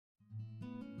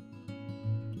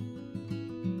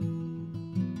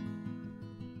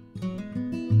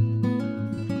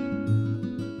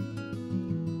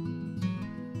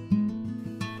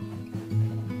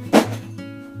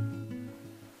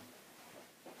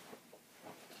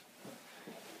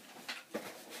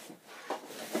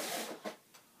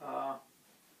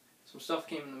stuff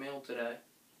came in the mail today.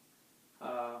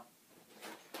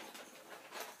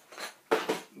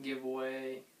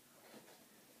 Giveaway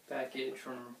package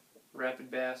from Rapid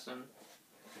Bassin,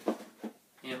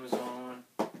 Amazon,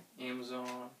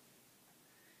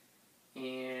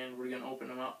 and we're gonna open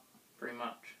them up pretty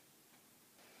much.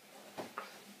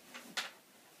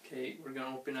 Okay, we're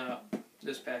gonna open up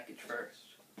this package first.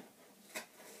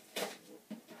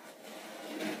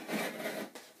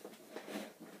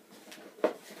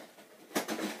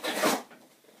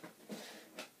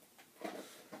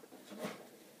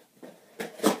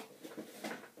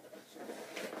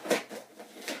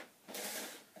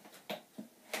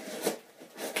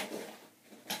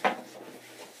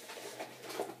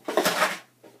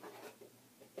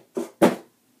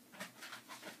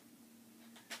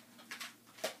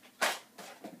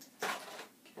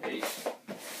 Okay,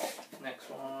 next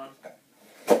one.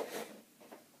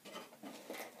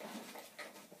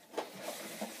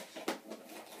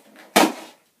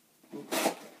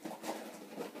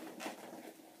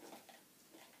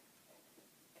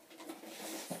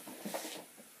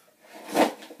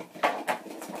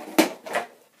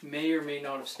 May or may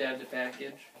not have stabbed the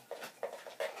package.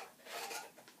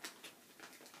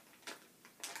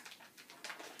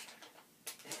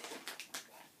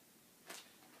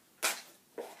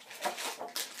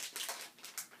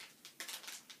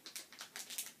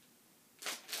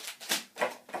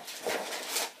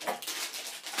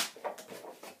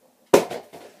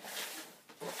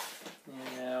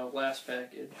 And now, last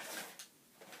package.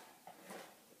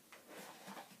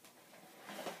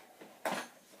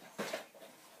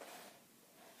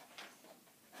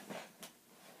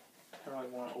 How do I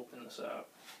want to open this up?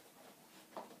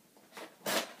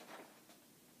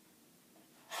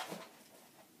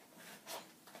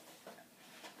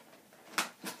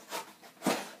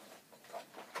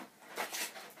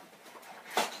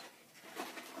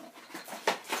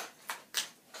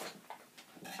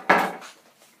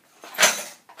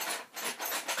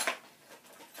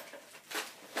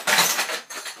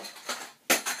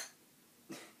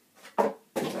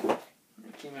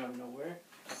 It came out of nowhere.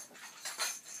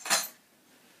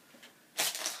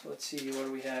 Let's see, what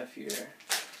do we have here?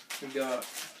 We got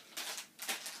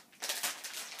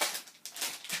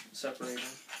separating.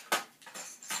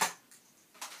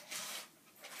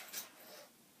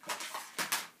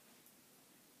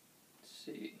 Let's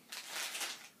see.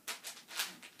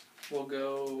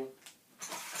 We'll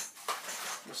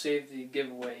save the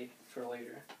giveaway for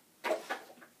later.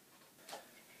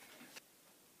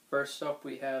 First up,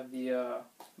 we have the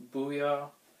Booyah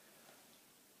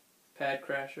Pad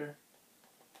Crasher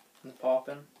and the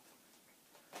Poppin'.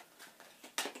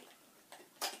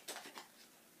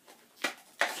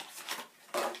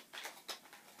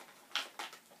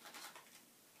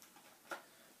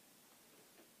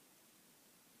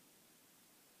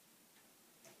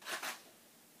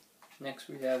 Next,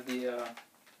 we have the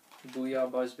Booyah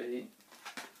Buzzbait.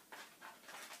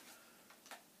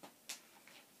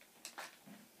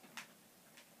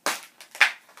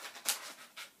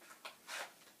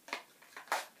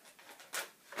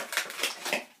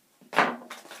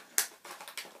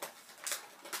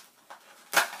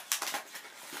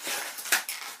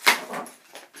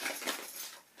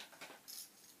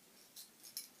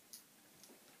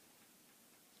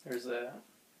 There's that.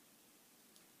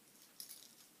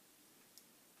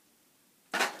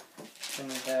 Then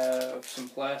we have some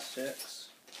plastics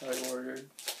that I ordered.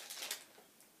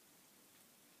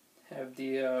 Have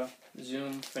the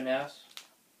Zoom Finesse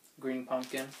Green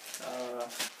Pumpkin,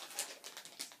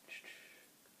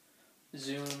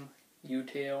 Zoom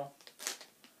U-Tail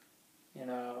in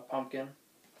a pumpkin,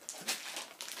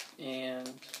 and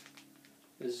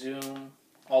the Zoom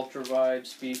Ultra Vibe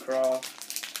Speedcroft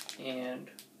and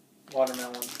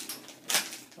watermelon.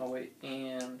 Oh wait,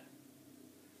 and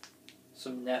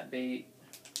some net bait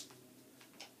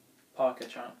pocket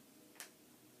chunk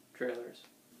trailers.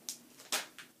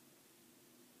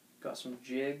 Got some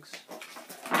jigs,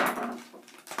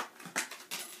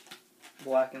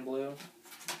 black and blue.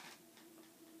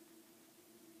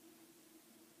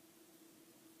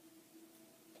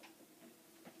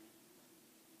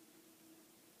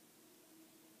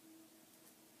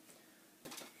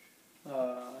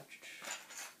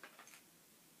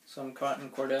 Some cotton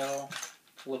cordell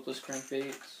lipless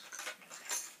crankbaits.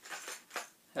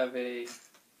 Have a,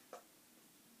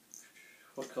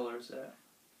 what color is that?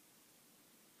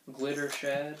 Glitter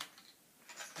shad,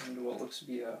 and what looks to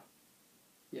be a,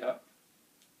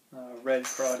 red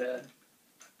crawdad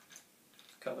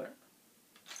color.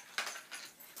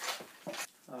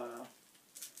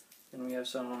 Then we have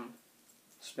some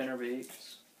spinner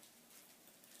baits,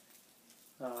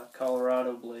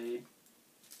 Colorado blade,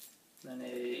 then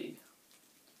a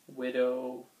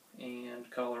Widow and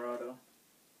Colorado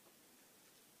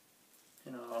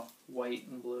in a white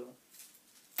and blue.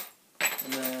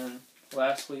 And then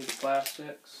lastly, the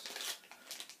plastics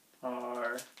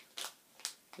are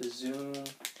the Zoom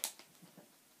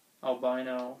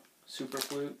Albino Super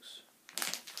Flukes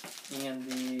and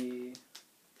the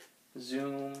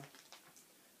Zoom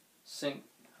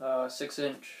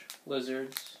 6-inch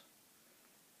lizards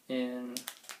in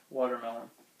watermelon.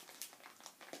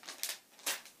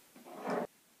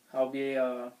 I'll be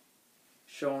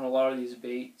showing a lot of these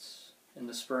baits in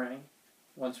the spring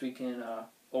once we can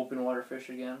open water fish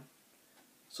again,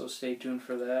 so stay tuned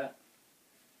for that.